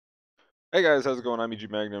Hey guys, how's it going? I'm EG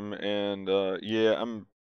Magnum, and yeah, I'm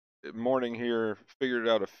morning here. Figured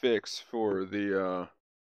out a fix for the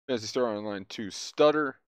Fantasy Star Online 2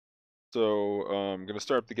 stutter. So I'm gonna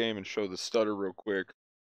start up the game and show the stutter real quick.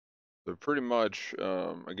 So pretty much,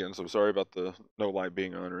 again, so sorry about the no light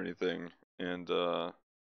being on or anything. And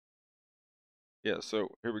yeah, so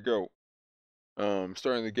here we go.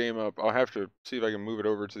 Starting the game up. I'll have to see if I can move it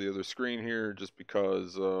over to the other screen here, just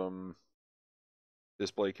because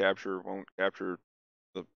display capture won't capture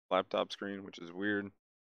the laptop screen, which is weird.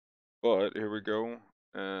 But here we go.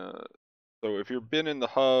 Uh, so if you've been in the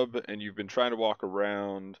hub and you've been trying to walk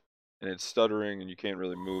around and it's stuttering and you can't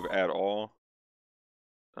really move at all,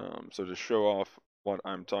 so to show off what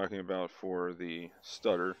I'm talking about for the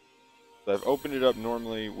stutter, so I've opened it up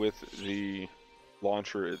normally with the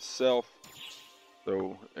launcher itself.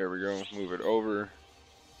 So there we go, move it over.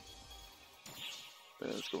 And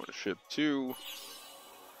it's going to ship 2.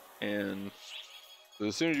 And so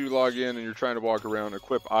as soon as you log in and you're trying to walk around,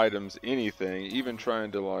 equip items, anything, even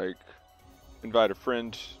trying to like invite a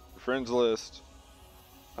friend to friends list,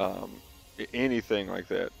 anything like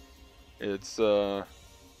that. It's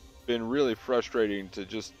been really frustrating to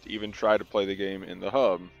just even try to play the game in the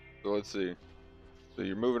hub. So let's see. So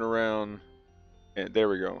you're moving around, and there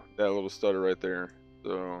we go. That little stutter right there.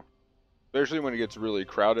 So especially when it gets really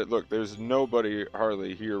crowded. Look, there's nobody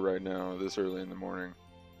hardly here right now this early in the morning.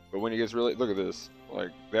 But when it gets really, look at this, like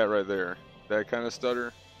that right there, that kind of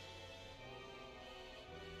stutter.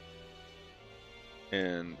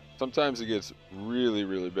 And sometimes it gets really,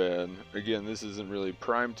 really bad. Again, this isn't really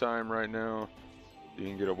prime time right now. You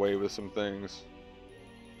can get away with some things,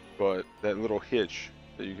 but that little hitch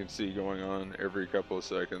that you can see going on every couple of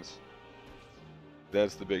seconds,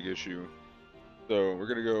 that's the big issue. So we're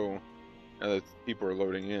gonna go, now that people are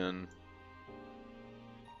loading in.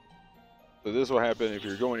 So this will happen if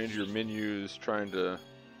you're going into your menus trying to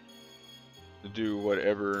do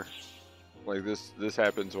whatever. Like this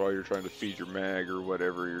happens while you're trying to feed your mag or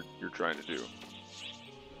whatever you're trying to do.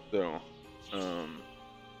 So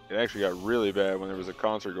it actually got really bad when there was a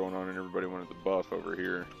concert going on and everybody wanted the buff over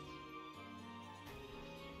here.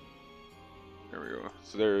 There we go.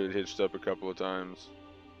 So there it hitched up a couple of times.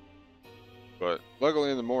 But luckily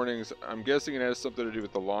in the mornings, I'm guessing it has something to do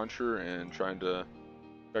with the launcher and trying to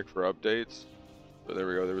check for updates. So there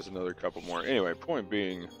we go. There was another couple more. Anyway, point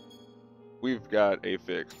being, we've got a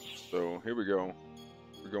fix. So here we go.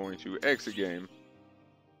 We're going to exit game.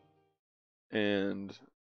 And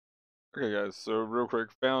okay guys, so real quick,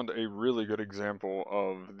 found a really good example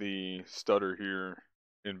of the stutter here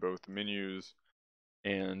in both menus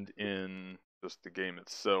and in just the game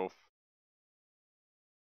itself.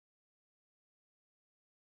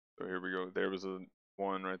 So here we go. There was a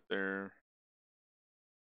one right there.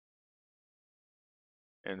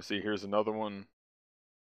 And see, here's another one.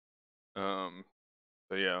 So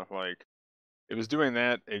yeah, like it was doing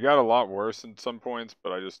that. It got a lot worse at some points,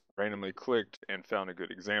 but I just randomly clicked and found a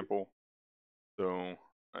good example. So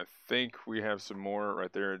I think we have some more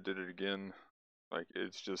right there. It did it again. Like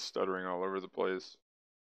it's just stuttering all over the place.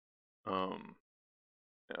 Yeah.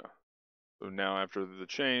 So now after the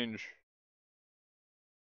change,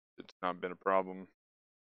 it's not been a problem.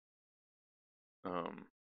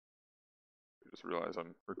 I just realized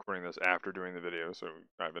I'm recording this after doing the video, so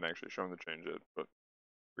I haven't actually shown the change yet. But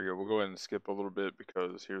here we go. We'll go ahead and skip a little bit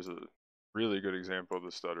because here's a really good example of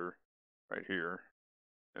the stutter right here.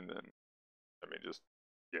 And then, I mean, just,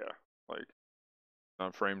 yeah, like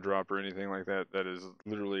not frame drop or anything like that. That is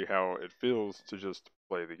literally how it feels to just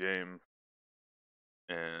play the game.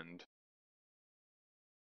 And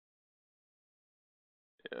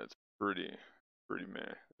yeah, it's pretty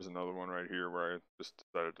meh. There's another one right here where I just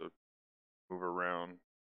decided to move around.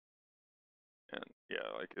 And yeah,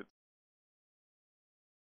 like it.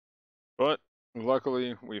 But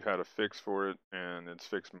luckily, we've had a fix for it, and it's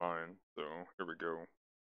fixed mine. So here we go.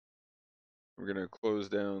 We're gonna close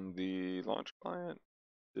down the launch client.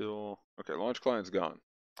 Still, okay, launch client's gone.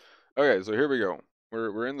 Okay, so here we go.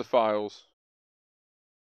 We're in the files.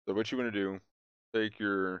 So what you want to do, take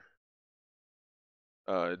your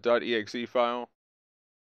 .exe file,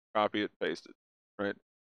 copy it, paste it, right?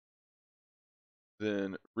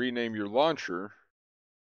 Then rename your launcher.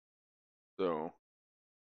 So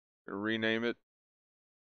rename it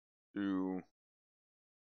to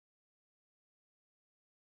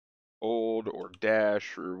old or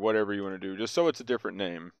dash or whatever you want to do, just so it's a different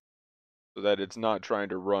name, so that it's not trying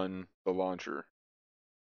to run the launcher.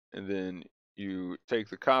 And then you take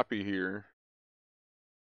the copy here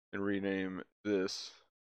and rename this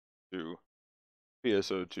to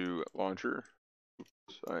PSO2 launcher.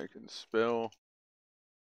 Oops, I can spell.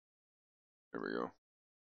 There we go.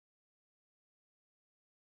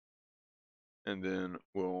 And then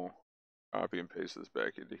we'll copy and paste this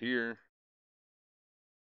back into here.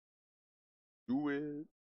 Do it.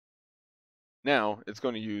 Now it's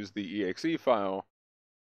going to use the exe file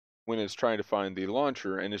when it's trying to find the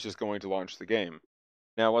launcher, and it's just going to launch the game.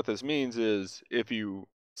 Now what this means is if you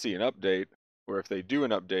see an update, or if they do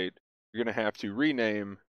an update, you're going to have to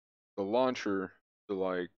rename the launcher to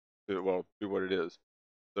well, do what it is.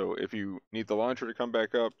 So if you need the launcher to come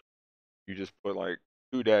back up, you just put like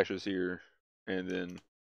 2 dashes here and then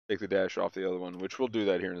take the dash off the other one, which we'll do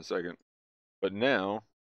that here in a second. But now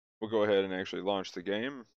we'll go ahead and actually launch the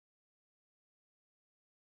game.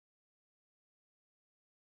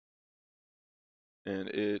 And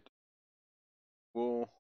it will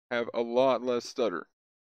have a lot less stutter.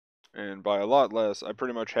 And by a lot less, I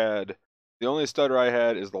pretty much had, the only stutter I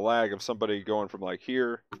had is the lag of somebody going from like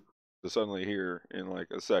here to suddenly here in like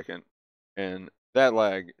a second. And that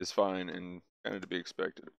lag is fine and kind of to be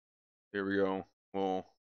expected. Here we go. We'll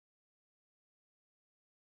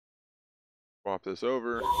swap this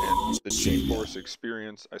over, and the GeForce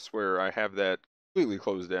experience, I swear I have that completely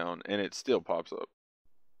closed down and it still pops up.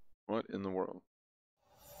 What in the world?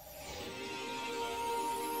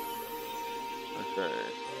 Okay.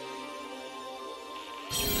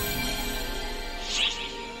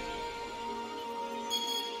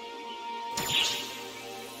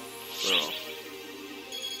 So,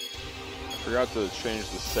 I forgot to change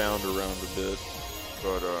the sound around a bit,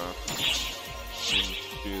 but didn't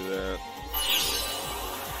do that.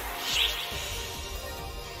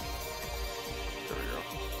 There we go.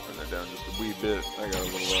 Turn that down just a wee bit. I got a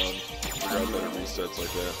little loud. Forgot that it resets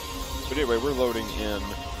like that. But anyway, we're loading in.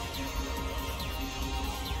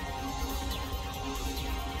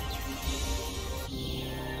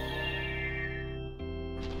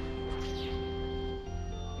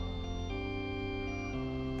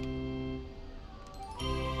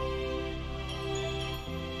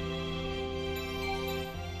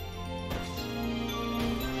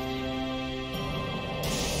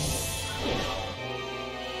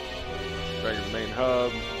 Back in the main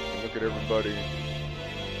hub, look at everybody.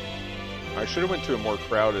 I should have went to a more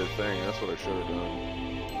crowded thing. That's what I should have done.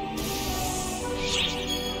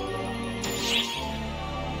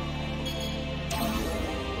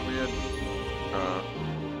 Weird.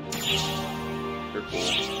 Careful.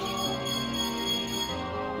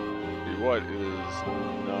 See what is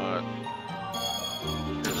not.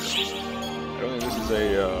 I don't think this is a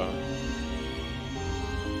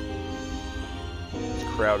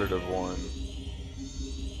crowded of one.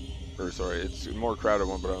 Or sorry, it's a more crowded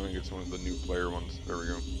one, but I think it's one of the new player ones. There we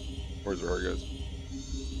go. Words are hard, guys.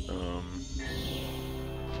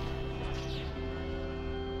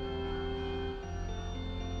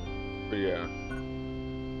 But yeah,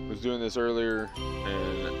 I was doing this earlier,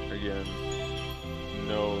 and again,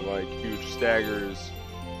 no like huge staggers.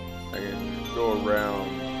 I can go around.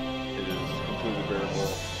 It is completely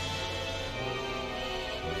bearable.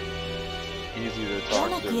 Easy to talk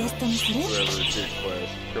to whoever takes class.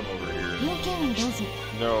 Come over here.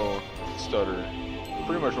 No stutter,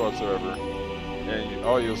 pretty much whatsoever. And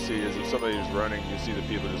all you'll see is if somebody is running, you see the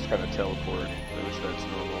people just kind of teleport, which that's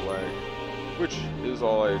normal lag, which is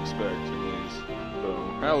all I expect in these. So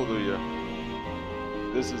hallelujah.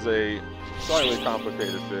 This is a slightly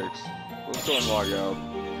complicated fix. Let's go and log out.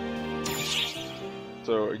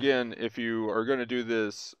 So again, if you are going to do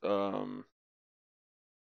this,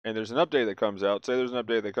 and there's an update that comes out, say there's an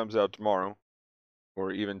update that comes out tomorrow,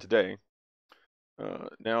 or even today,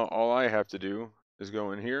 now all I have to do is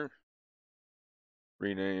go in here,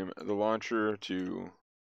 rename the launcher to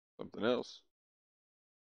something else,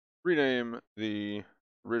 rename the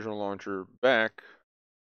original launcher back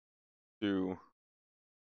to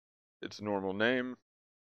its normal name,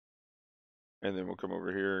 and then we'll come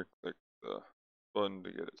over here, click the button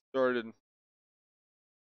to get it started,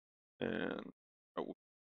 and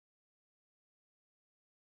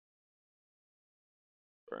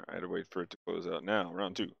I had to wait for it to close out. Now,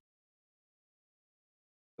 round 2.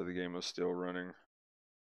 So the game was still running.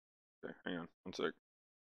 Okay, hang on, 1 sec.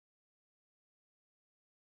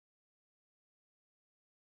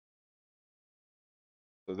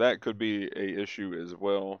 So that could be a issue as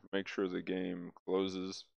well. Make sure the game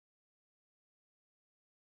closes,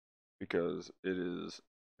 because it is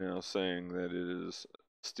now saying that it is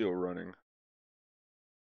still running.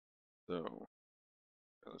 So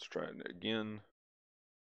let's try it again.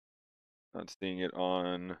 Not seeing it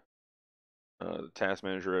on the task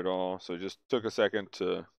manager at all. So it just took a second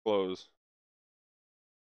to close.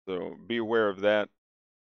 So be aware of that.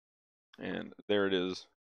 And there it is.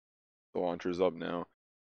 The launcher is up now.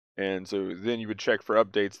 And so then you would check for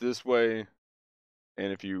updates this way.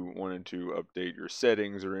 And if you wanted to update your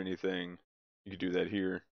settings or anything, you could do that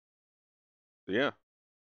here. So yeah,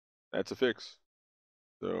 that's a fix.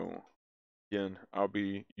 So again, I'll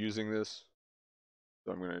be using this.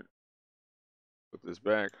 So I'm going to put this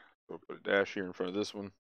back. So I'll put a dash here in front of this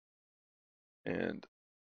one. And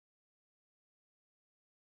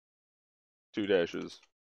 2 dashes.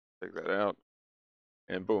 Take that out.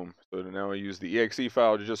 And boom. So now I use the exe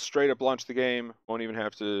file to just straight up launch the game. Won't even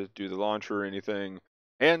have to do the launcher or anything.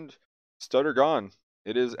 And stutter gone.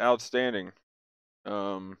 It is outstanding.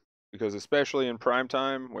 Because especially in prime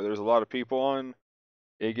time where there's a lot of people on,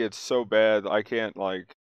 it gets so bad I can't,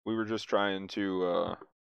 like, we were just trying to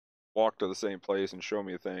walk to the same place and show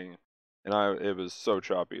me a thing, and it was so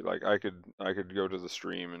choppy. Like I could go to the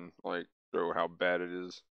stream and like show how bad it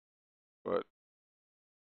is, but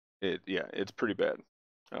it's pretty bad.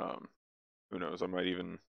 Um, who knows? I might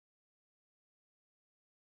even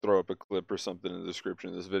throw up a clip or something in the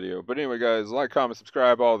description of this video. But anyway, guys, like, comment,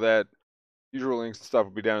 subscribe, all that. Usual links and stuff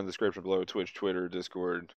will be down in the description below: Twitch, Twitter,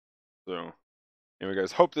 Discord. So anyway,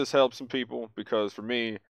 guys, hope this helps some people, because for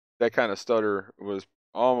me, that kind of stutter was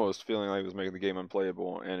almost feeling like it was making the game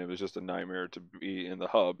unplayable, and it was just a nightmare to be in the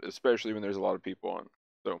hub, especially when there's a lot of people on.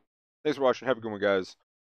 So thanks for watching. Have a good one, guys.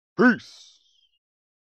 Peace.